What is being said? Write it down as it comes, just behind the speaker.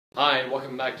Hi, and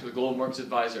welcome back to the Global Markets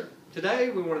Advisor. Today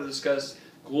we want to discuss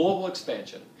global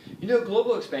expansion. You know,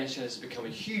 global expansion has become a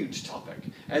huge topic,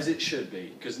 as it should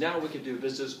be, because now we can do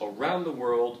business around the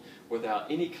world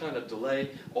without any kind of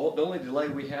delay. The only delay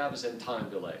we have is in time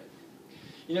delay.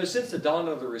 You know, since the dawn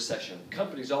of the recession,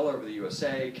 companies all over the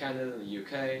USA, Canada, and the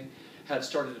UK have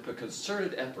started to put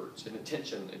concerted efforts and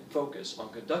attention and focus on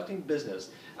conducting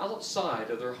business outside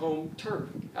of their home turf,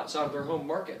 outside of their home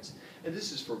markets. And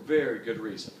this is for very good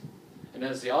reason. And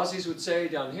as the Aussies would say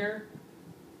down here,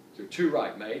 you're too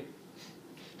right, mate.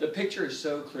 The picture is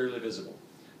so clearly visible.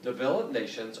 Developed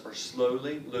nations are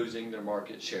slowly losing their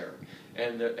market share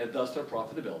and thus their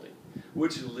profitability,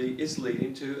 which is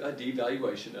leading to a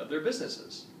devaluation of their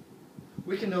businesses.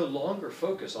 We can no longer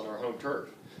focus on our home turf.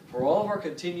 For all of our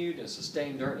continued and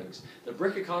sustained earnings, the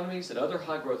BRIC economies and other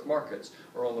high-growth markets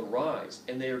are on the rise,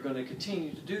 and they are going to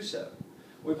continue to do so.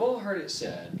 We've all heard it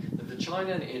said that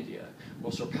China and India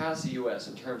will surpass the U.S.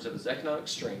 in terms of its economic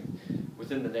strength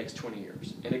within the next 20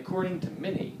 years. And according to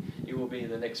many, it will be in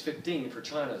the next 15 for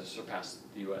China to surpass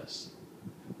the U.S.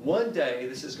 One day,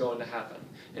 this is going to happen.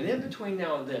 And in between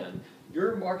now and then,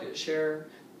 your market share,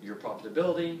 your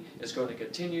profitability is going to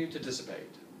continue to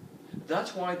dissipate.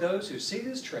 That's why those who see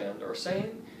this trend are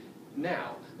saying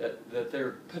now that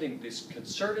they're putting this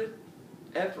concerted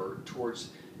effort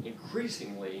towards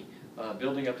increasingly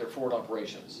building up their forward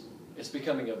operations. It's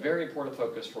becoming a very important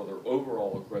focus for their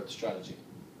overall growth strategy.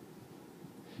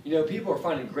 You know, people are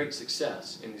finding great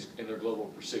success in their global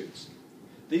pursuits.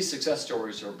 These success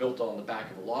stories are built on the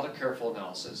back of a lot of careful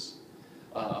analysis,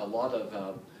 a lot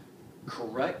of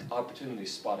correct opportunity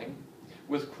spotting.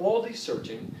 With quality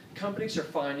searching, companies are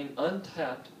finding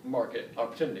untapped market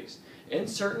opportunities in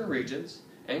certain regions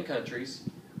and countries,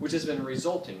 which has been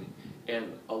resulting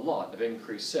in a lot of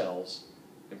increased sales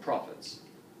and profits.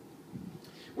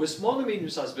 When small to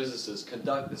medium-sized businesses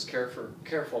conduct this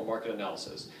careful market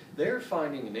analysis, they are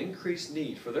finding an increased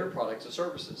need for their products and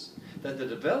services that the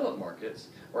developed markets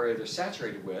are either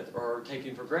saturated with or are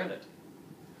taking for granted,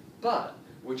 but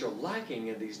which are lacking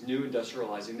in these new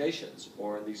industrializing nations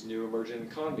or in these new emerging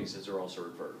economies, as they're also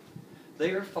referred.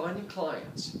 They are finding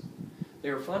clients. They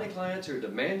are finding clients who are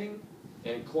demanding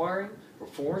and inquiring for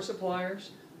foreign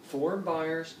suppliers, foreign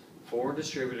buyers, foreign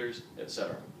distributors,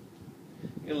 etc.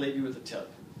 I'm going to leave you with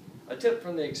a tip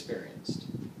from the experienced.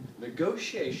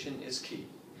 Negotiation is key,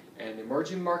 and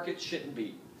emerging markets shouldn't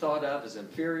be thought of as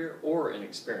inferior or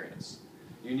inexperienced.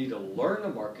 You need to learn the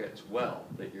markets well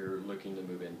that you're looking to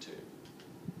move into.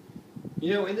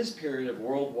 You know, in this period of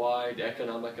worldwide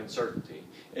economic uncertainty,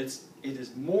 it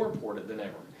is more important than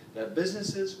ever that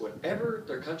businesses, whatever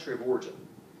their country of origin,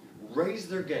 raise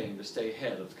their game to stay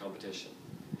ahead of the competition.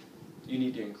 You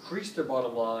need to increase their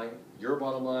bottom line, your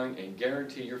bottom line, and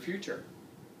guarantee your future.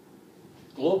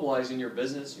 Globalizing your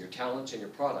business, your talents, and your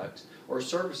products or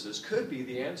services could be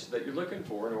the answer that you're looking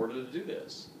for in order to do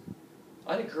this.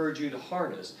 I'd encourage you to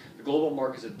harness the Global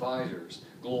Markets Advisor's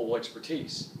global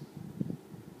expertise.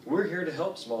 We're here to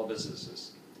help small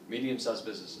businesses, medium-sized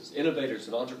businesses, innovators,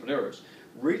 and entrepreneurs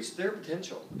reach their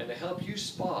potential and to help you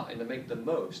spot and to make the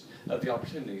most of the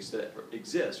opportunities that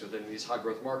exist within these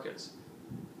high-growth markets.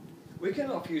 We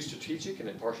can offer you strategic and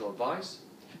impartial advice,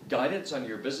 guidance on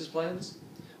your business plans,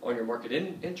 on your market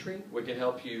entry. We can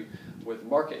help you with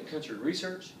market and country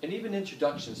research, and even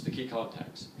introductions to key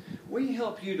contacts. We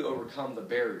help you to overcome the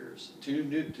barriers to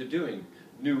doing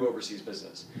new overseas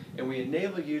business, and we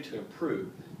enable you to improve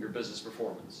your business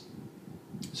performance.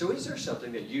 So is there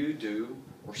something that you do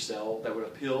or sell that would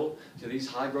appeal to these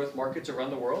high-growth markets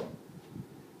around the world?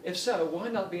 If so, why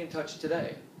not be in touch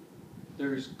today?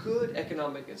 There's good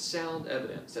economic and sound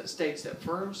evidence that states that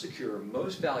firms secure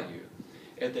most value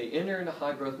if they enter into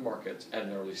high-growth markets at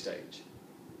an early stage.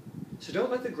 So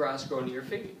don't let the grass grow under your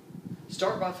feet.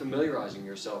 Start by familiarizing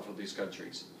yourself with these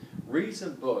countries. Read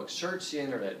some books, search the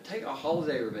internet, take a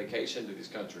holiday or vacation to these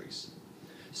countries.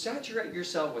 Saturate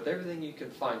yourself with everything you can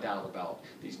find out about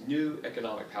these new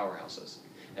economic powerhouses,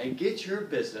 and get your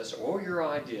business or your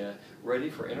idea ready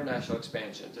for international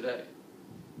expansion today.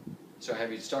 So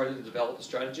have you started to develop a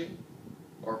strategy?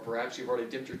 Or perhaps you've already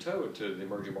dipped your toe into the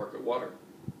emerging market water.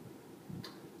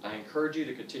 I encourage you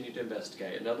to continue to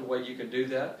investigate. Another way you can do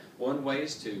that, one way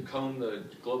is to comb the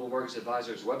Global Markets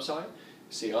Advisor's website.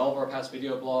 See all of our past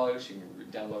video blogs. You can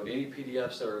download any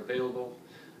PDFs that are available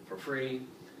for free.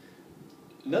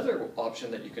 Another option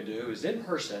that you can do is in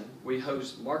person. We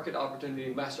host market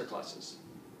opportunity masterclasses,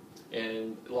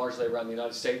 and largely around the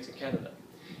United States and Canada.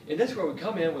 And that's where we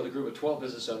come in with a group of 12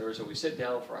 business owners, and we sit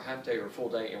down for a half day or a full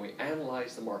day, and we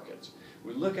analyze the markets.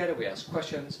 We look at it, we ask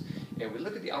questions, and we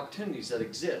look at the opportunities that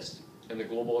exist in the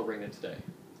global arena today.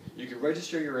 You can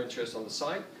register your interest on the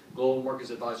site,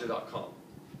 globalmarketsadvisor.com.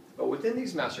 But within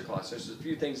these masterclasses, there's a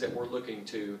few things that we're looking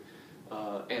to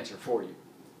answer for you.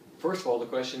 First of all, the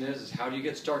question is how do you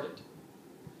get started?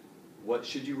 What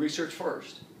should you research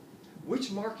first?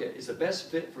 Which market is the best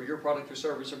fit for your product or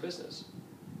service or business?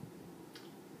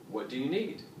 What do you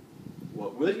need?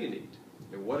 What will you need?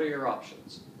 And what are your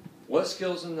options? What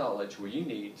skills and knowledge will you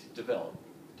need to develop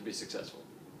to be successful?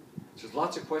 So there's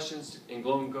lots of questions in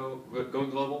going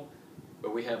global,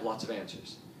 but we have lots of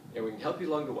answers. And we can help you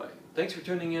along the way. Thanks for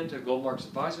tuning in to Global Markets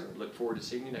Advisor. Look forward to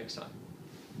seeing you next time.